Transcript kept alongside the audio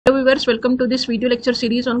viewers, welcome to this video lecture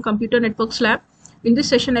series on Computer Networks Lab. In this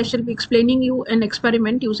session, I shall be explaining you an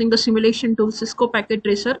experiment using the simulation tool Cisco Packet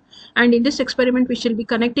Tracer, and in this experiment we shall be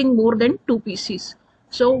connecting more than 2 PCs.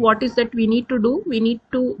 So what is that we need to do? We need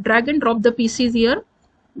to drag and drop the PCs here.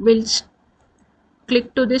 We'll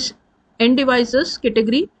click to this End Devices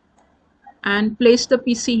category and place the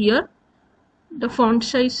PC here. The font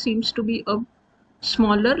size seems to be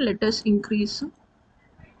smaller. Let us increase.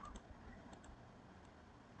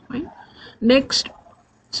 Next,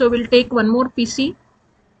 so we'll take one more PC,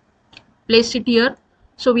 place it here.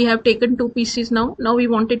 So we have taken 2 PCs now. Now we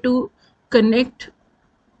wanted to connect.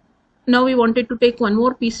 Now we wanted to take one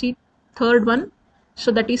more PC, third one. So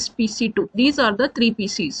that is PC2. These are the 3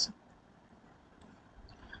 PCs.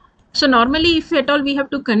 So normally, if at all we have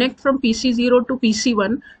to connect from PC0 to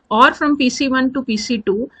PC1 or from PC1 to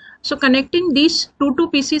PC2, so connecting these two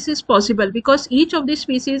PCs is possible because each of these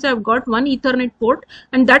PCs have got one Ethernet port,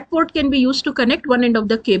 and that port can be used to connect one end of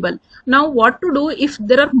the cable. Now what to do if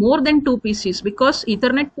there are more than 2 PCs, because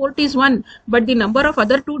Ethernet port is 1, but the number of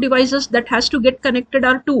other 2 devices that has to get connected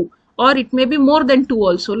are 2. Or it may be more than 2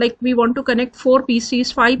 also, like we want to connect 4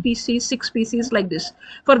 PCs, 5 PCs, 6 PCs like this.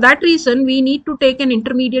 For that reason, we need to take an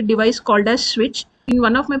intermediate device called as switch. In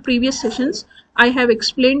one of my previous sessions, I have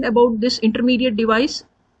explained about this intermediate device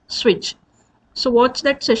switch. So watch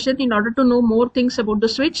that session in order to know more things about the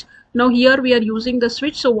switch. Now here we are using the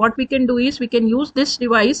switch. So what we can do is we can use this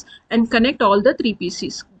device and connect all the 3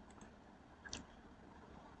 PCs.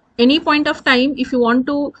 Any point of time, if you want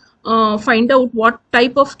to find out what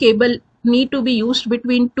type of cable need to be used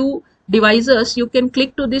between 2 devices, you can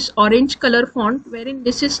click to this orange color font, wherein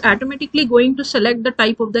this is automatically going to select the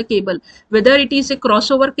type of the cable, whether it is a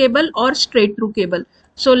crossover cable or straight through cable.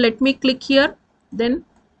 So let me click here, then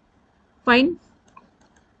fine.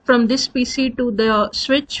 From this PC to the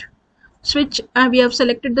switch, we have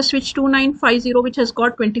selected the switch 2950, which has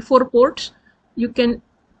got 24 ports. You can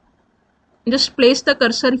just place the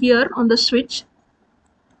cursor here on the switch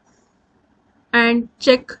and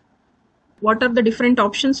check what are the different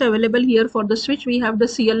options available here for the switch. We have the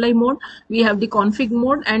CLI mode, we have the config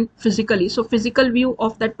mode, and physically. So physical view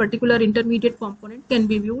of that particular intermediate component can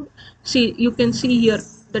be viewed. See, you can see here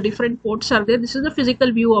the different ports are there. This is the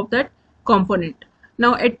physical view of that component.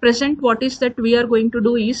 Now at present, what is that we are going to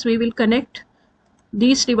do is we will connect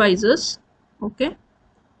these devices, okay,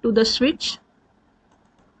 to the switch.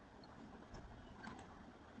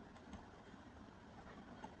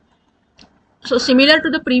 So similar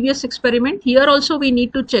to the previous experiment, here also we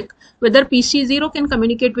need to check whether PC0 can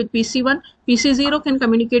communicate with PC1, PC0 can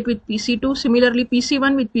communicate with PC2, similarly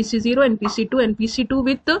PC1 with PC0 and PC2, and PC2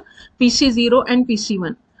 with PC0 and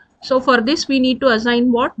PC1. So for this we need to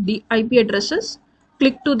assign what? The IP addresses.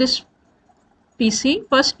 Click to this PC.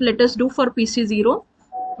 First let us do for PC0.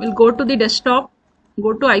 We'll go to the desktop,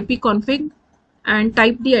 go to IP config and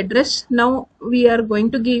type the address. Now we are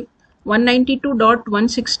going to give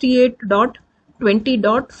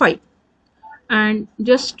 192.168.20.5 and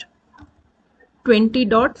just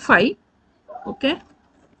 20.5. okay,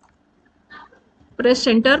 press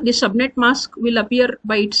enter. The subnet mask will appear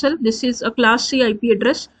by itself. This is a class C IP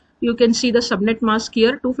address. You can see the subnet mask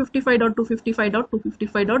here,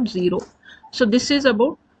 255.255.255.0. so this is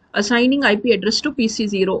about assigning IP address to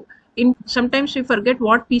PC0. Sometimes we forget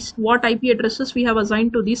what IP addresses we have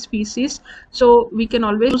assigned to these PCs, so we can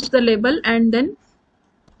always use the label and then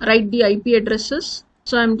write the IP addresses.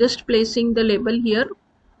 So I'm just placing the label here,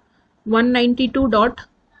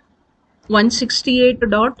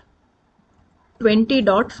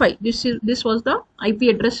 192.168.20.5. This was the IP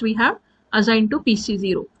address we have assigned to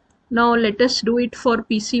PC0. Now let us do it for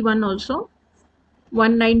PC1 also,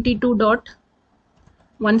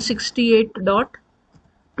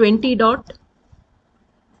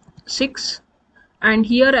 192.168.20.6, and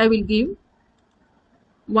here I will give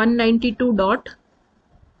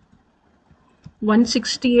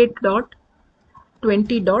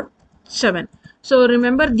 192.168.20.7. so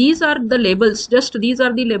remember, these are the labels, just these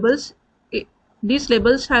are the labels. These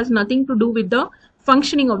labels has nothing to do with the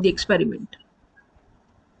functioning of the experiment.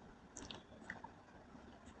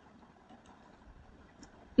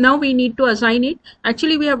 Now we need to assign it.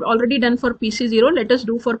 Actually we have already done for PC0. Let us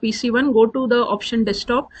do for PC1. Go to the option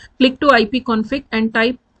desktop, click to IP config and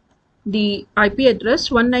type the IP address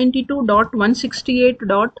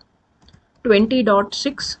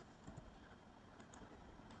 192.168.20.6.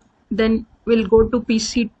 then we'll go to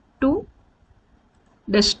PC2,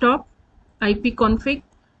 desktop, IP config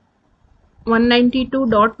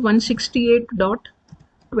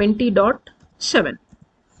 192.168.20.7.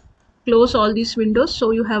 Close all these windows. So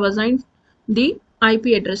you have assigned the IP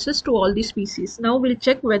addresses to all these PCs. Now we'll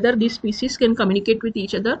check whether these PCs can communicate with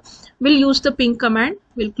each other. We'll use the ping command.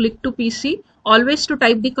 We'll click to PC. Always to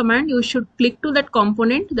type the command, you should click to that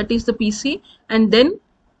component, that is the PC, and then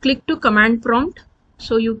click to command prompt.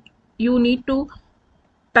 So you need to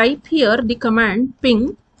type here the command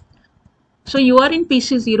ping. So you are in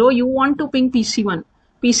PC0, you want to ping PC1.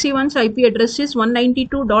 PC1's IP address is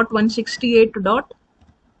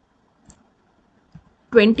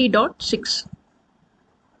 192.168.20.6.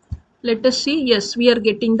 Let us see. Yes, we are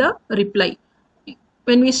getting the reply.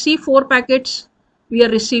 When we see 4 packets we are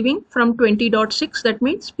receiving from 20.6, that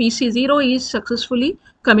means PC0 is successfully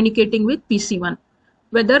communicating with PC1.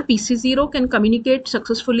 Whether PC0 can communicate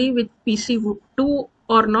successfully with PC2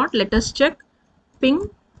 or not, let us check. Ping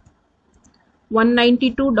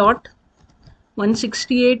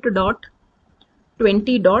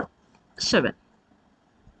 192.168.20.7.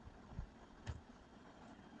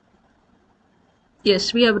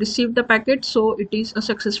 Yes, we have received the packet, so it is a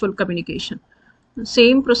successful communication.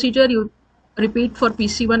 Same procedure you repeat for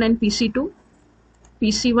PC1 and PC2.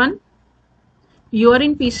 PC1, you are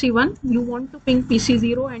in PC1, you want to ping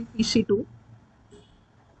PC0 and PC2.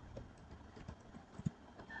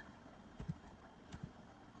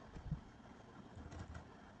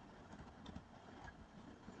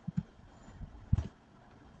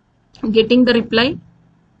 Getting the reply,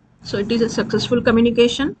 so it is a successful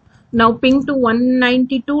communication. Now ping to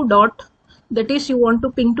 192. That is, you want to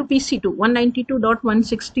ping to PC2,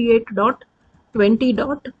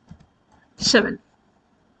 192.168.20.7.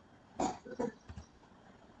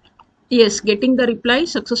 Yes, getting the reply,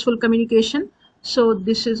 successful communication. So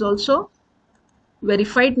this is also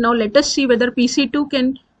verified. Now let us see whether PC2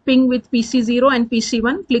 can ping with PC0 and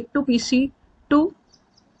PC1. Click to PC2,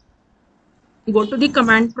 go to the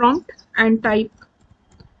command prompt and type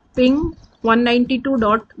ping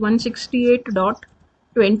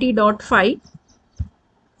 192.168.20.5.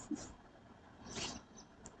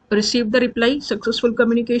 Receive the reply, successful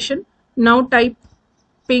communication. Now type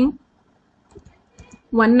ping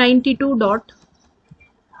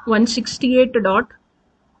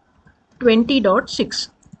 192.168.20.6.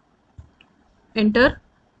 Enter.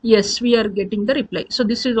 Yes, we are getting the reply. So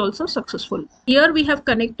this is also successful. Here we have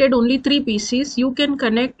connected only 3 PCs. You can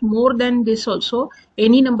connect more than this also,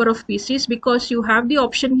 any number of PCs, because you have the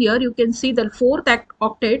option here. You can see the 4th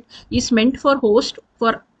octet is meant for host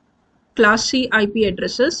for class C IP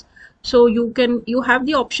addresses. So you have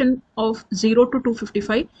the option of 0 to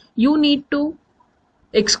 255. You need to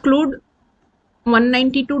exclude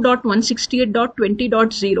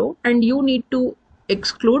 192.168.20.0 and you need to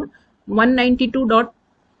exclude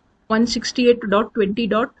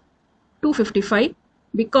 192.168.20.255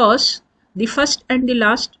 because the first and the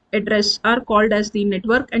last address are called as the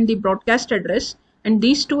network and the broadcast address, and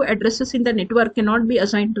these 2 addresses in the network cannot be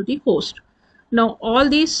assigned to the host. Now all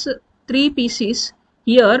these 3 PCs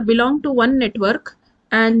here belong to one network,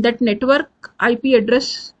 and that network IP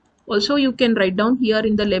address also you can write down here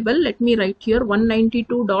in the label. Let me write here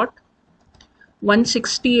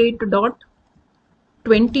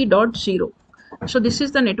 192.168.20.0. So this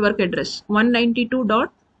is the network address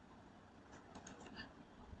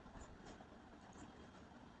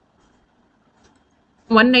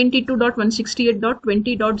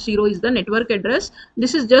 192.168.20.0 is the network address.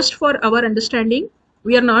 This is just for our understanding.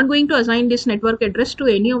 We are not going to assign this network address to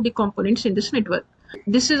any of the components in this network.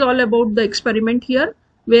 This is all about the experiment here,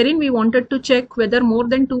 wherein we wanted to check whether more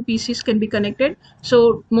than 2 PCs can be connected.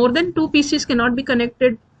 So more than 2 PCs cannot be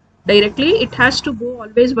connected directly. It has to go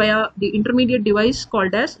always via the intermediate device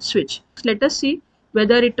called as switch. Let us see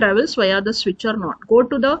whether it travels via the switch or not. Go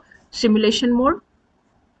to the simulation mode.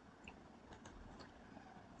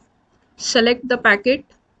 Select the packet.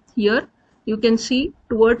 Here you can see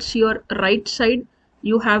towards your right side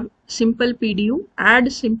you have simple PDU.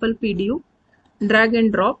 Add simple PDU. Drag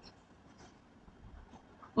and drop.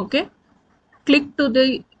 Okay. Click to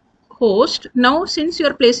the host. Now since you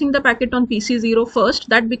are placing the packet on PC0 first,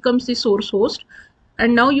 that becomes the source host,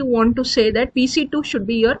 and now you want to say that PC2 should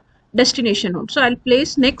be your destination node. So I'll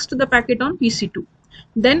place next the packet on PC2.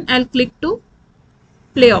 Then I'll click to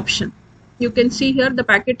play option. You can see here the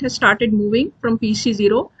packet has started moving from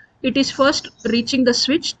PC0. It is first reaching the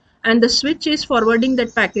switch and the switch is forwarding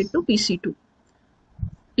that packet to PC2.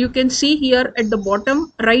 You can see here at the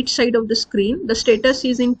bottom right side of the screen, the status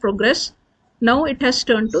is in progress. Now it has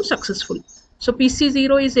turned to successful. So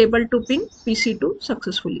PC0 is able to ping PC2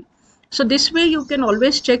 successfully. So this way you can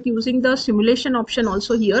always check using the simulation option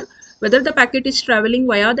also here whether the packet is traveling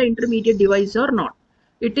via the intermediate device or not.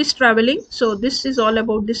 It is traveling. So this is all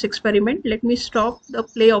about this experiment. Let me stop the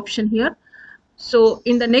play option here. So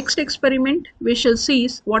in the next experiment, we shall see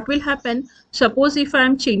what will happen. Suppose if I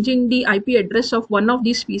am changing the IP address of one of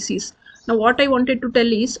these species. Now what I wanted to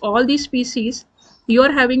tell is all these species, you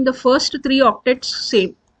are having the first three octets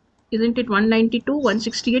same. Isn't it 192,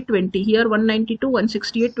 168, 20? Here 192,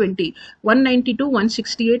 168, 20. 192,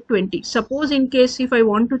 168, 20. Suppose in case if I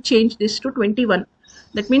want to change this to 21.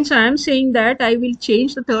 That means I am saying that I will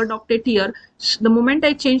change the third octet here. The moment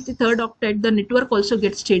I change the third octet, the network also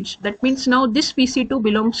gets changed. That means now this PC2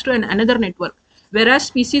 belongs to another network,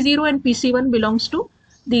 whereas PC0 and PC1 belongs to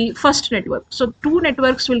the first network. So two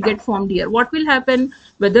networks will get formed here. What will happen?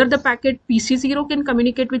 Whether the packet PC0 can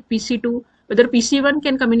communicate with PC2, whether PC1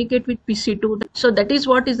 can communicate with PC2. So that is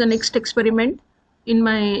what is the next experiment in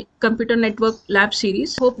my computer network lab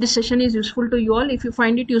series. Hope this session is useful to you all. If you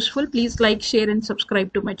find it useful, please like, share and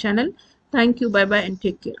subscribe to my channel. Thank you. Bye bye and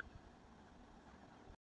take care.